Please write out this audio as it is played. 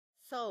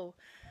So,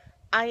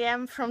 I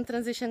am from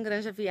Transition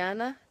Granja,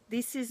 Viana.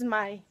 This is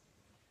my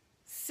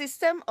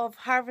system of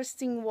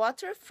harvesting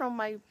water from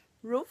my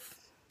roof.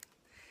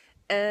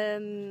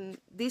 And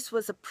this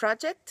was a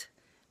project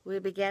we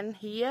began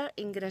here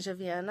in Granja,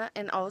 Viana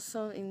and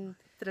also in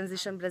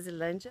Transition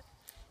Brasilândia.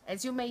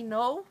 As you may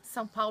know,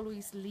 São Paulo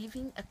is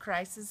living a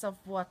crisis of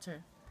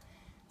water.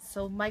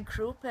 So my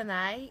group and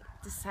I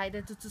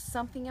decided to do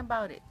something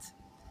about it.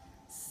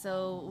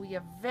 So we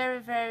are very,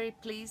 very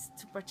pleased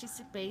to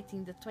participate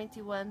in the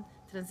 21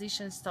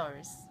 transition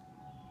stories.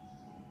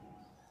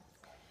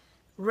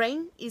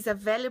 Rain is a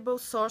valuable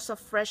source of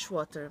fresh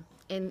water,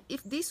 and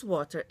if this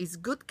water is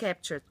good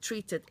captured,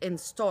 treated and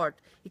stored,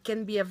 it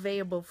can be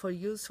available for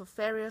use for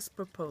various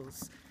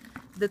purposes.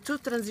 The two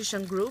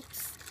transition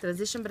groups,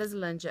 Transition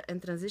Brasilândia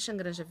and Transition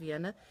Granja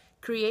Viana,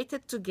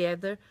 created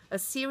together a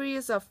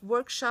series of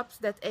workshops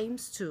that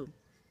aims to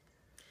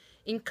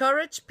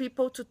encourage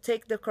people to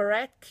take the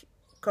correct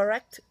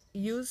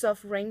use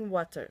of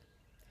rainwater,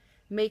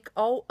 make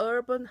all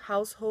urban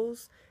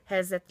households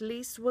has at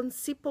least one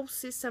simple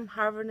system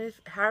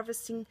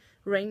harvesting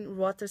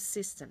rainwater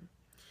system,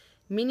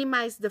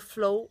 minimize the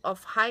flow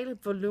of high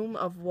volume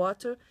of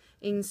water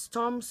in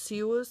storm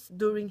sewers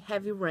during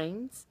heavy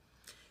rains,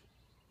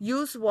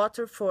 use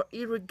water for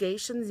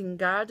irrigations in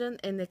garden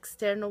and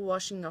external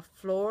washing of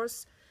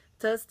floors,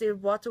 thus the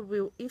water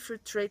will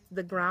infiltrate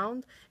the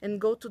ground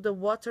and go to the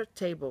water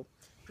table.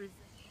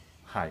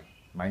 Hi,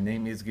 my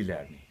name is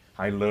Guilherme.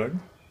 I learned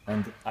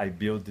and I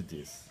built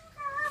this.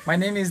 My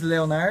name is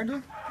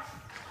Leonardo.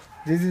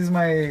 This is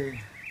my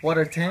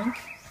water tank.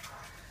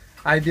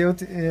 I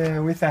built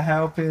with the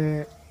help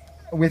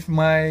with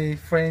my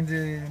friend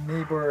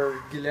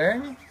neighbor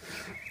Guilherme.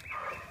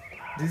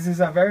 This is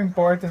a very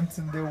important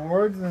in the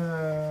world.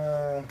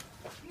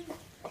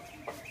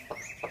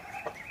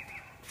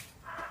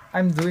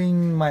 I'm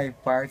doing my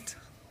part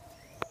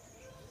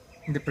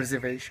in the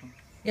preservation.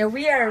 Yeah,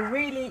 we are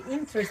really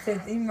interested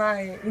in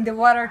the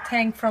water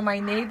tank from my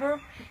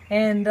neighbor,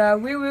 and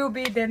we will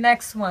be the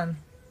next one.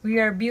 We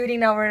are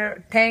building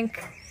our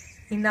tank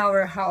in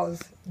our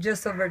house,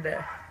 just over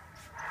there.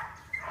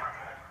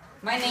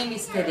 My name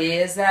is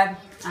Teresa.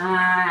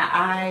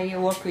 I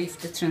work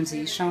with the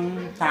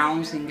transition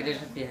towns in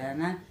Granja,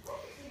 Viana,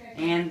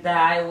 and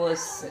I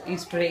was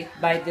inspired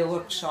by the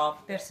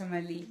workshop.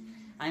 Personally,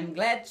 I'm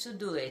glad to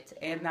do it,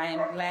 and I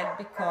am glad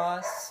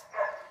because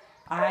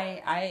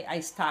I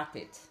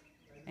started,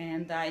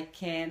 and I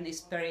can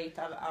inspire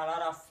a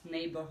lot of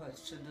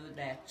neighborhoods to do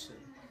that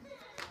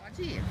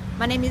too.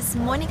 My name is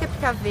Mônica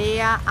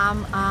Picavea.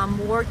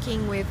 I'm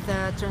working with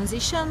the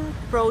Transition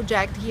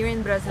Project here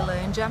in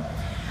Brasilândia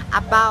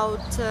about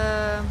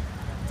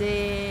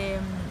the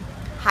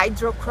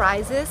hydro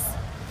crisis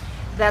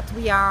that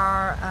we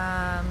are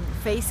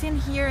facing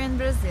here in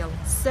Brazil.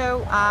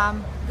 So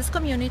this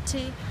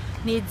community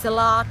needs a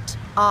lot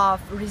of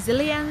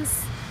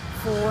resilience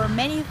for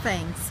many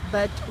things,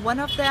 but one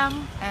of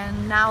them,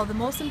 and now the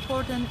most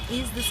important,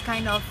 is this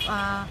kind of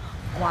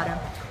water.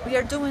 We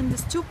are doing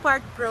this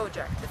two-part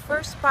project. The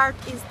first part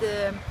is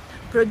the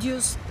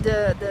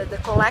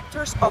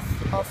collectors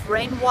of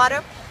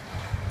rainwater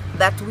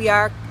that we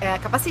are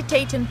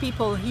capacitating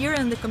people here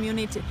in the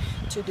community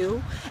to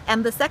do,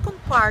 and the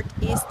second part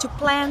is to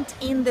plant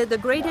in the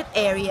degraded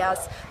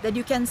areas that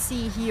you can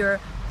see here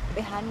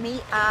behind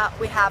me.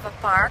 We have a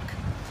park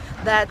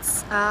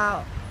that's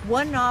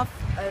one of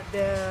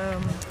the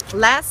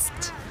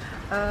last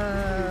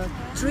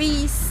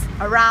trees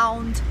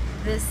around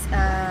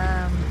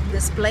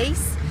this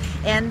place,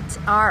 and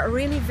are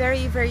really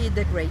very, very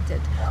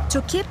degraded.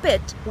 To keep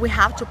it, we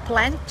have to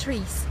plant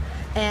trees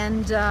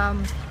and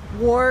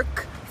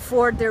work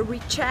for the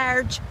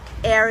recharge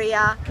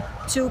area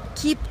to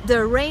keep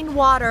the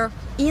rainwater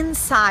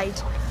inside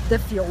the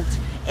field,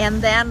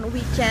 and then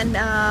we can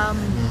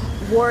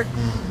work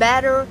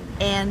better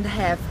and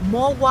have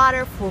more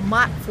water for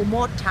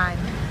more time.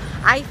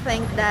 I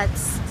think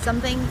that's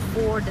something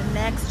for the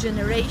next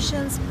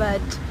generations,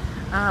 but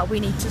we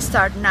need to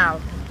start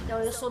now. Então,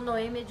 eu sou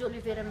Noêmia de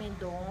Oliveira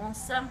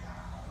Mendonça,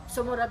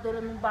 sou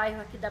moradora num bairro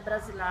aqui da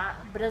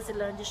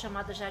Brasilândia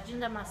chamado Jardim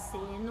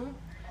Damasceno.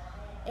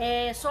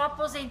 Sou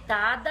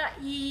aposentada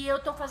e eu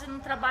estou fazendo um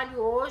trabalho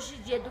hoje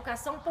de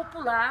educação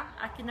popular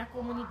aqui na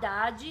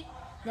comunidade,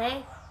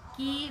 né,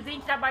 que vem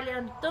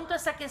trabalhando tanto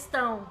essa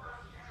questão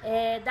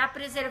da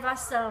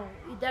preservação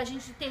e da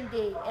gente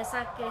entender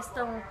essa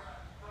questão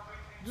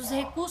dos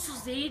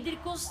recursos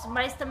hídricos,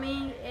 mas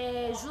também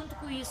junto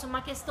com isso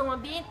uma questão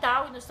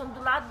ambiental, e nós estamos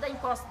do lado da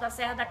encosta da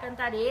Serra da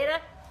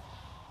Cantareira,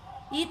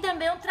 e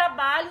também um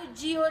trabalho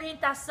de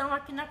orientação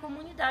aqui na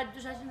comunidade do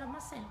Jardim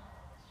Damasceno.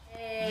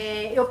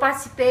 Eu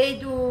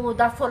participei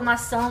da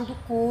formação do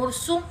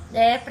curso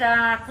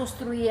para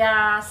construir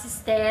a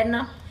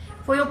cisterna.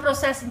 Foi um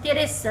processo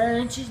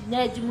interessante,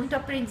 né, de muito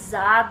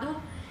aprendizado,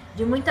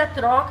 de muita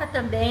troca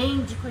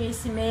também de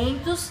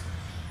conhecimentos.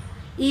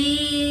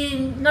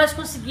 E nós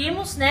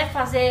conseguimos, né,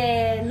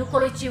 fazer no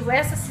coletivo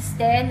essa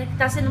cisterna, que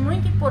está sendo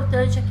muito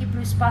importante aqui para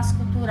o espaço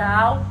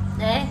cultural,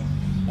 né,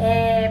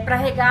 para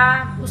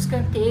regar os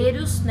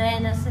canteiros, né,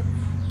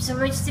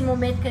 principalmente esse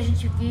momento que a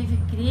gente vive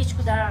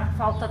crítico da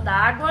falta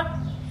d'água.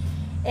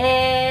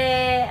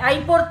 A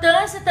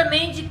importância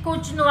também de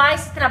continuar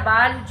esse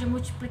trabalho de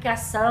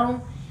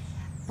multiplicação,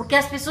 porque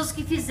as pessoas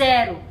que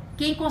fizeram,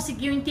 quem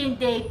conseguiu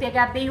entender e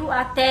pegar bem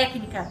a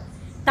técnica,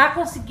 está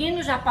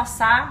conseguindo já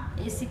passar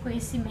esse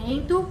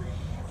conhecimento,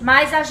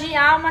 mas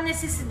há uma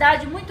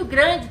necessidade muito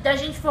grande da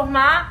gente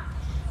formar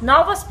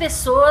novas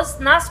pessoas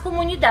nas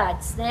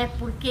comunidades, né?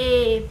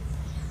 Porque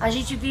a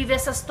gente vive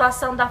essa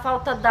situação da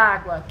falta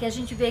d'água, que a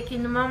gente vê que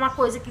não é uma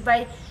coisa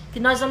que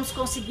nós vamos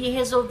conseguir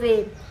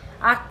resolver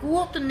a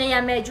curto nem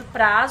a médio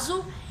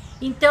prazo.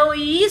 Então,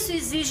 e isso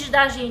exige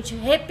da gente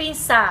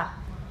repensar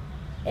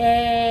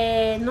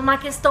numa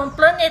questão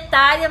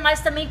planetária, mas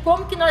também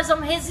como que nós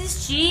vamos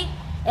resistir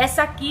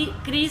essa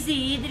crise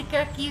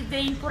hídrica que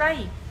vem por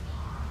aí.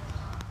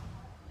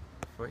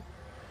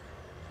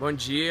 Bom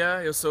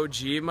dia, eu sou o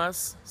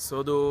Dimas,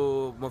 sou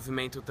do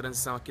movimento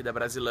Transição aqui da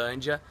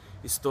Brasilândia,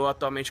 estou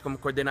atualmente como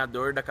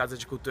coordenador da Casa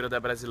de Cultura da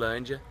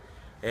Brasilândia.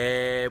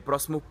 O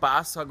próximo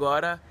passo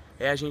agora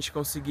é a gente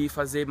conseguir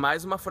fazer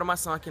mais uma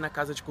formação aqui na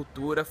Casa de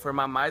Cultura,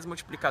 formar mais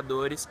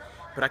multiplicadores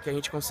para que a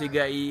gente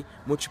consiga aí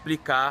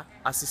multiplicar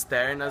as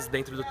cisternas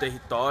dentro do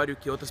território,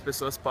 que outras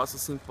pessoas possam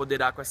se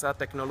empoderar com essa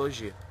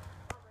tecnologia.